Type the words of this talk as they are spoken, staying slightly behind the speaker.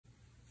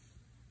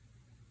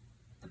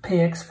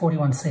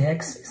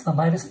PX41CX is the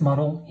latest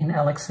model in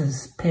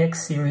Alex's PX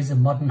series of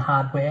modern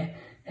hardware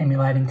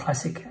emulating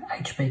classic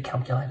HP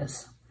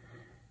calculators.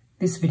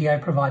 This video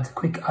provides a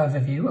quick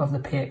overview of the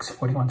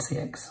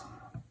PX41CX.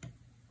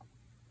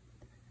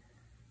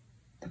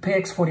 The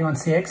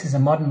PX41CX is a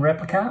modern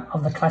replica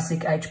of the classic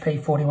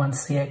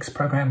HP-41CX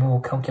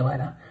programmable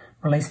calculator,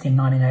 released in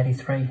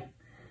 1983.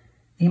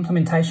 The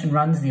implementation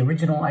runs the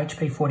original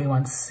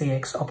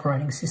HP-41CX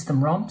operating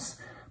system ROMs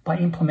by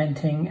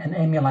implementing an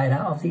emulator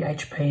of the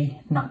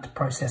HP NUT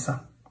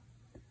processor.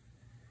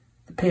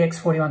 The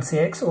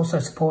PX41CX also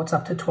supports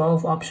up to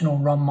 12 optional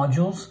ROM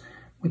modules,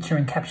 which are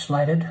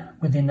encapsulated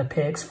within the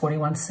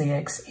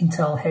PX41CX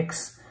Intel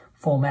hex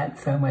format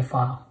firmware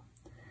file.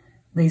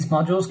 These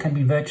modules can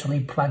be virtually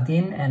plugged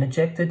in and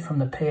ejected from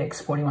the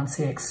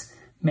PX41CX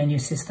menu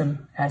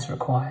system as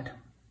required.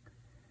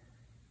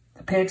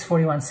 The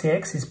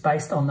PX41CX is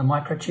based on the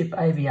microchip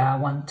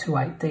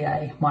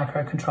AVR128DA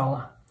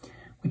microcontroller,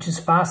 which is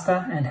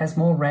faster and has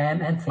more RAM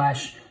and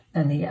flash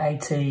than the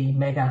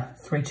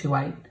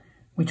AT-Mega328,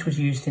 which was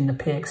used in the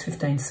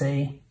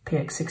PX15C,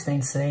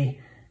 PX16C,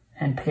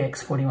 and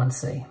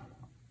PX41C.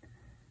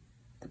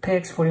 The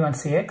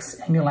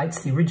PX41CX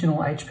emulates the original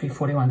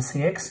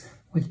HP-41CX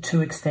with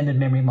 2 extended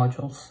memory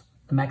modules,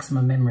 the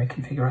maximum memory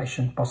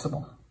configuration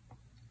possible.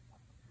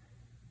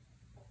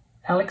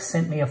 Alex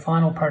sent me a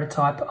final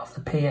prototype of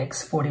the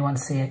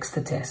PX41CX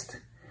to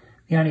test.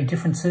 The only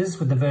differences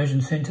with the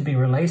version soon to be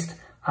released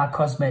are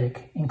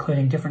cosmetic,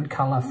 including different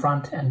colour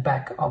front and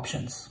back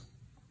options.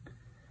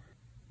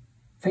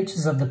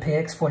 Features of the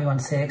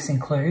PX41CX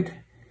include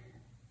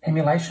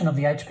emulation of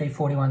the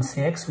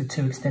HP-41CX with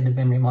 2 extended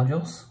memory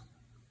modules,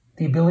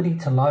 the ability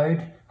to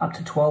load up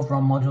to 12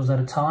 ROM modules at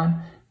a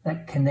time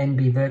that can then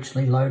be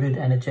virtually loaded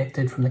and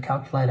ejected from the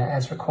calculator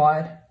as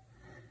required,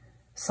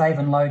 save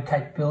and load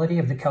capability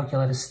of the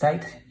calculator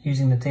state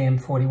using the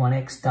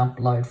DM41X dump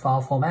load file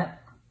format,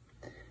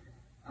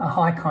 a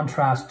high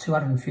contrast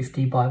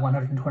 250 by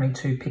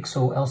 122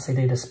 pixel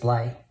LCD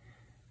display,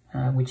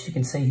 which you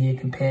can see here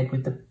compared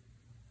with the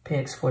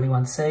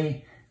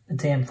PX41C, the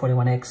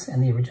DM41X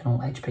and the original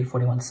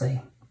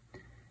HP41C.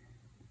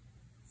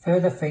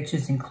 Further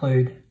features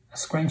include a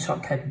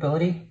screenshot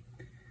capability,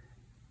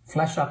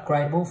 flash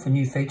upgradable for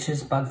new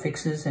features, bug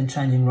fixes and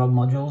changing ROM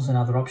modules and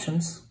other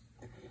options,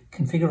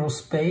 configurable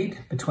speed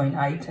between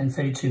 8 and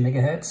 32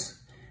 MHz,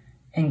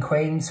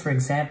 nQueens, for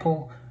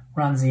example,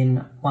 runs in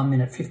 1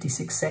 minute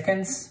 56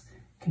 seconds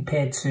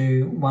compared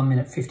to 1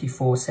 minute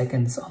 54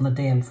 seconds on the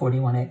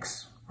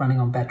DM41X running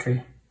on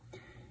battery.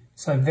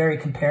 So very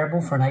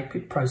comparable for an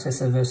 8-bit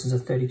processor versus a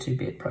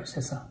 32-bit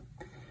processor.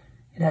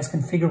 It has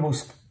configurable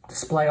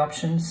display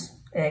options,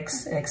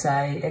 X,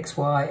 XA,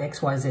 XY,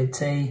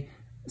 XYZT,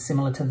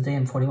 similar to the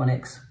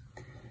DM41X.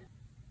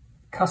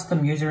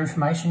 Custom user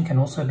information can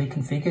also be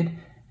configured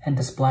and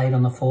displayed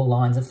on the 4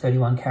 lines of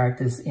 31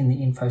 characters in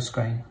the info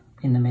screen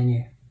in the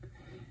menu.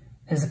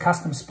 There's a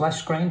custom splash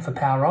screen for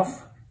power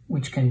off,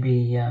 which can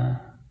be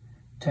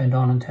turned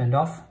on and turned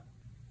off.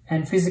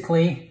 And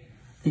physically,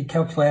 the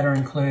calculator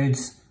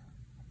includes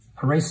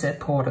a reset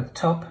port at the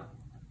top,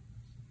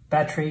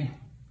 battery,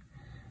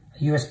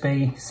 a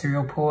USB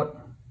serial port,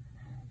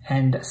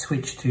 and a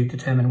switch to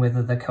determine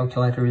whether the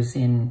calculator is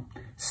in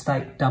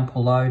state dump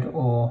or load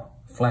or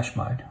flash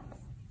mode.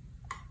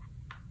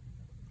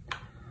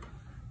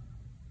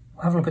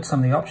 We'll have a look at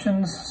some of the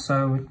options.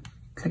 So we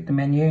click the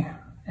menu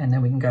and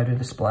then we can go to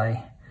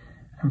display.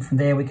 And from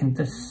there we can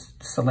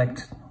just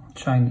select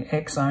showing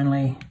X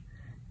only,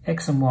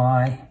 X and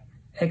Y,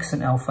 X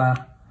and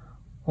alpha,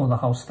 or the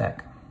whole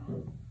stack.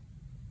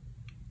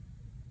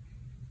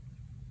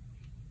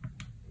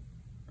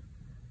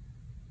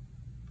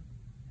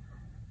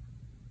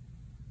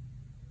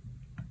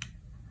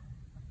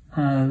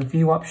 The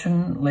view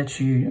option lets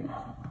you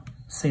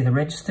see the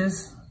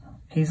registers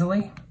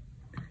easily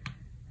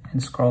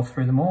and scroll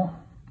through them all.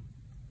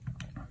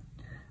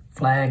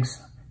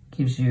 Flags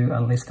gives you a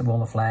list of all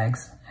the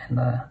flags and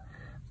the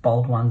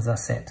bold ones are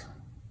set.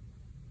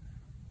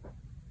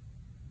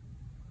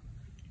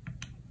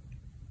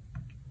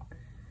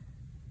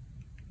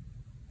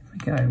 If we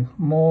go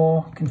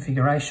more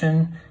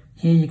configuration,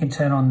 here you can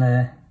turn on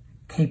the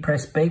key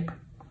press beep.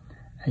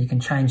 You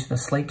can change the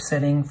sleep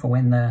setting for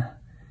when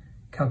the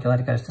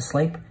calculator goes to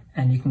sleep,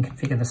 and you can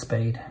configure the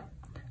speed.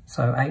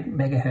 So 8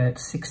 MHz,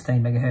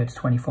 16 MHz,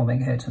 24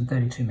 MHz and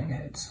 32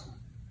 MHz.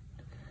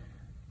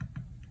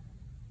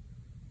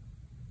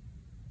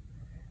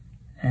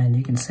 And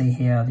you can see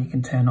here that you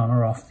can turn on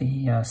or off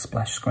the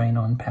splash screen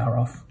on power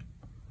off.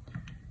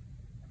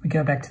 We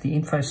go back to the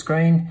info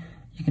screen,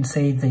 you can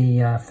see the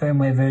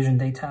firmware version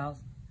details,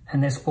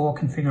 and there's 4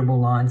 configurable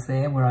lines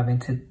there where I've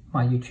entered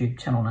my YouTube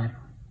channel name.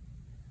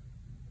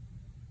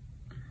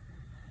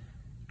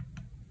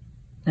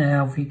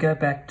 Now if we go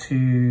back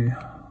to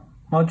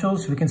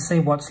modules, we can see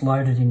what's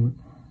loaded in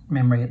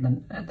memory at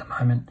the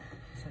moment.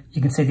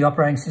 You can see the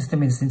operating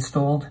system is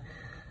installed,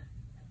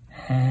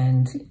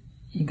 and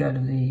you go to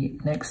the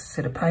next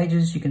set of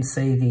pages, you can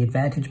see the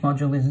Advantage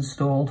module is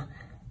installed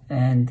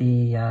and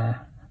the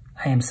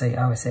AMC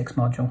OS X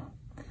module.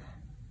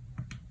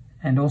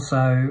 And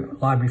also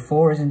library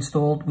 4 is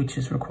installed, which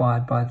is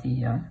required by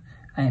the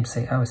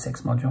AMC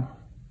OSX module.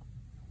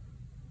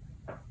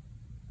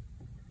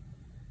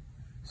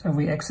 So if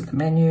we exit the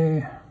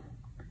menu,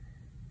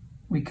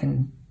 we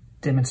can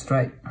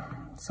demonstrate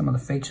some of the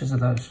features of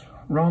those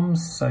ROMs.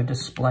 So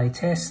display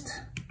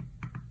test,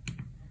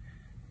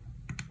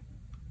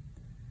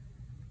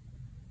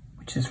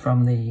 which is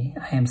from the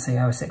AMC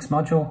OSX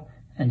module,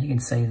 and you can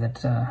see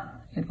that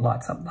it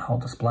lights up the whole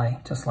display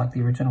just like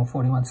the original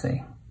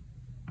 41C.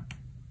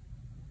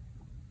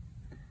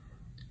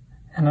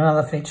 And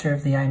another feature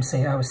of the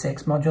AMC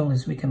OSX module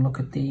is we can look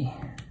at the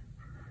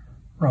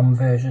ROM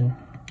version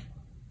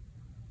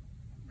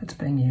that's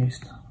being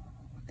used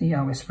with the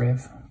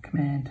osrev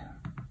command.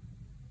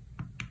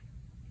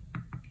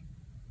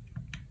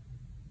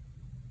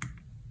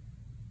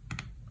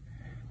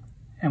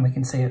 And we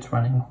can see it's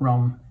running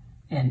ROM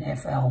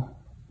NFL.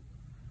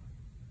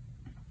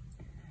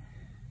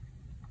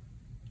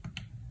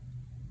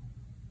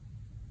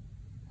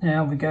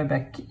 Now we go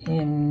back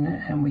in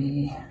and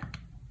we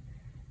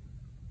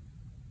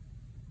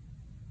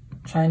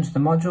change the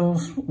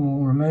modules.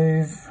 We'll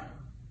remove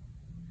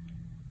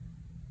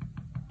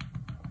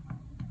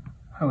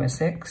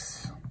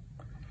OSX,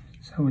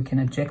 so we can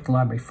eject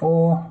library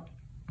 4,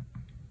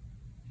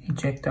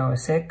 eject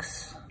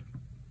OSX,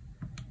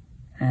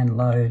 and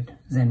load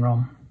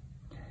ZenROM.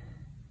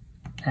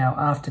 Now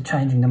after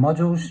changing the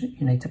modules,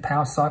 you need to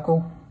power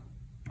cycle,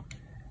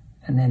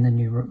 and then the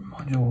new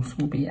modules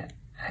will be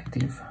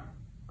active.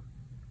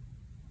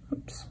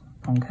 Oops,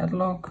 wrong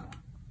catalog.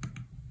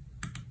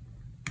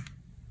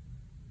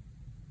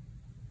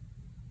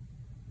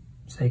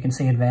 So you can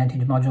see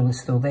Advantage module is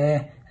still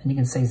there, and you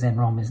can see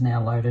ZenROM is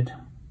now loaded.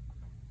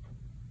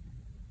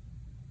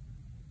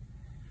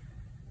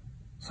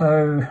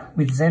 So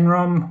with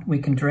ZenROM, we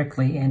can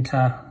directly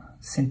enter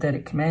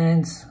synthetic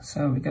commands.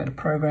 So we go to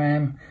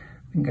program,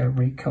 we can go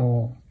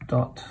recall.m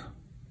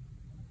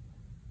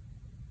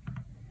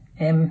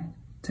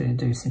to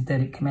do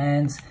synthetic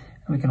commands,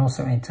 and we can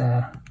also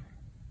enter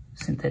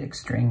synthetic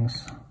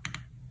strings.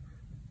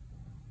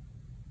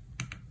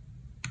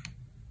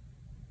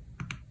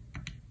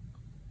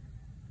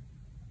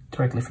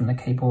 Directly from the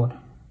keyboard.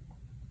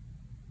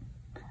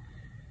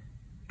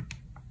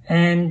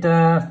 And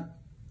the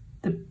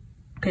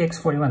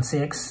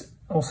PX41CX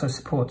also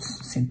supports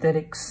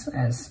synthetics,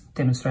 as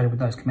demonstrated with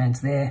those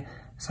commands there,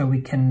 so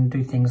we can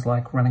do things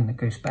like running the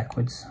goose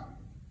backwards.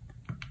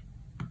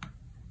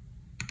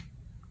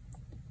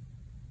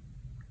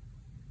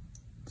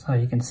 So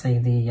you can see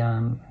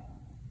the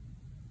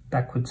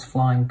backwards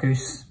flying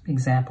goose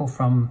example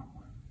from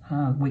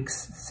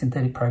Wick's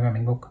synthetic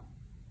programming book.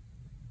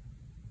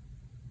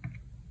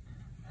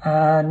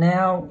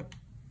 Now,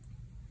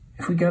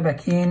 if we go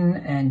back in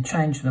and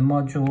change the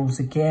modules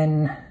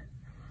again,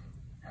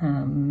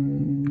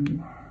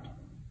 and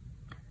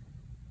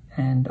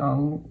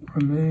I'll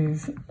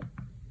remove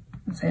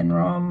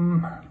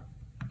ZenROM,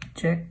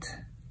 eject,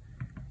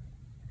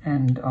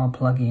 and I'll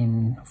plug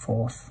in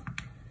Forth.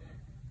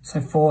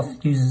 So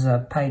Forth uses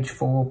a page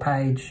 4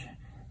 page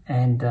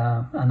and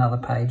another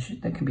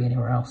page that can be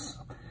anywhere else.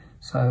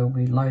 So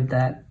we load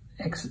that,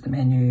 exit the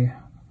menu,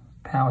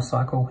 power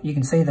cycle. You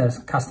can see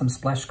the custom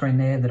splash screen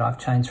there that I've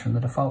changed from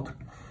the default.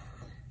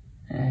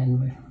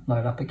 And we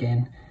load up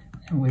again,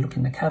 and we look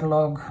in the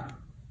catalog.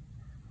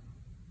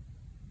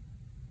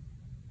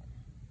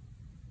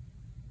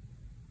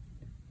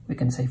 We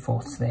can see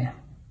Forth's there.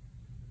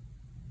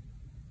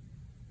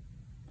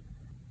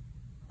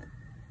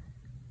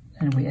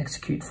 And we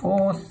execute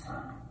Forth.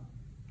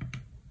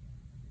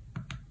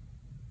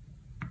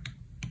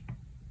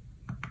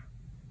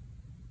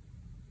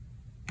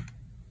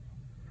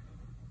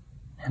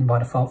 And by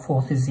default,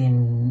 Forth is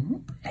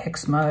in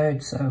hex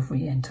mode, so if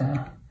we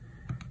enter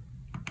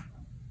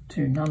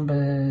 2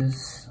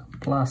 numbers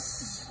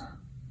plus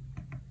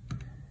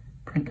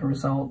print the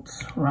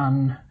results,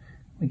 run,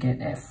 we get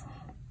F.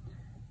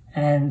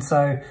 And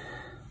so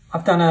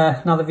I've done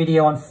another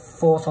video on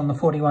Forth on the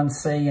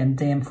 41C and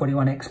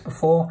DM41X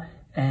before,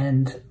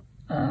 and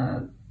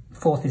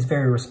Forth is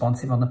very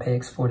responsive on the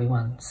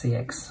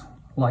PX41CX,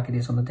 like it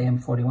is on the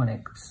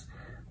DM41X.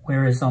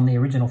 Whereas on the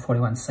original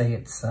 41C,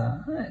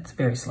 it's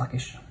very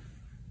sluggish.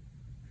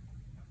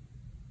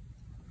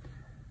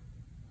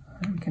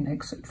 We can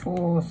exit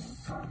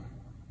Forth.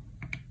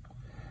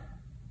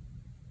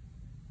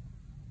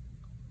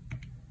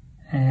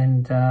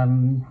 And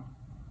the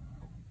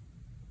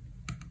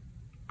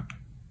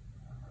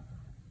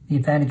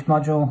Advantage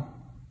module,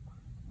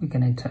 we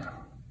can enter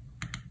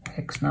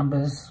hex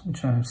numbers,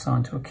 which are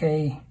assigned to a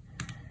key.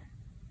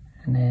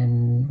 And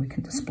then we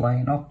can display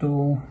an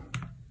octal.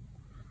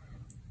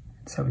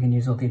 So we can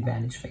use all the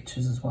Advantage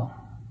features as well.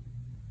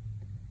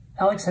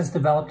 Alex has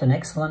developed an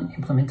excellent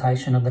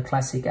implementation of the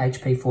classic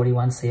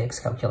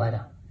HP-41CX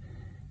calculator.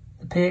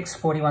 The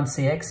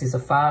PX41CX is a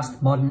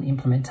fast, modern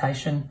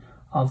implementation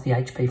of the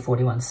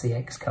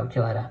HP-41CX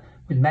calculator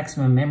with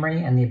maximum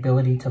memory and the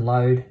ability to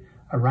load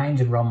a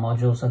range of ROM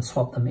modules and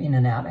swap them in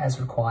and out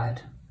as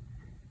required.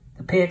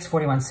 The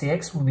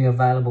PX41CX will be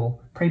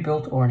available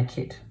pre-built or in a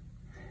kit.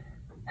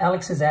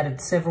 Alex has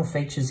added several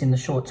features in the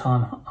short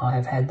time I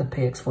have had the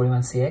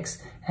PX41CX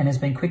and has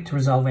been quick to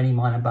resolve any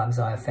minor bugs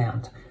I have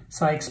found.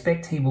 So I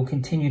expect he will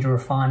continue to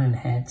refine and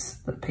enhance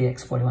the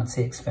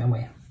PX41CX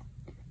firmware.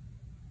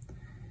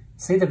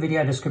 See the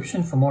video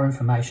description for more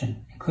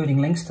information, including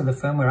links to the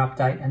firmware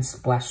update and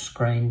splash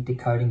screen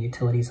decoding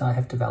utilities I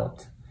have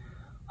developed.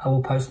 I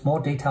will post more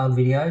detailed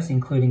videos,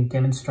 including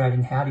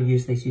demonstrating how to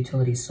use these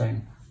utilities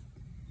soon.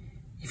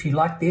 If you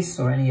like this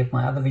or any of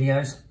my other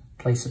videos,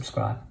 please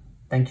subscribe.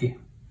 Thank you.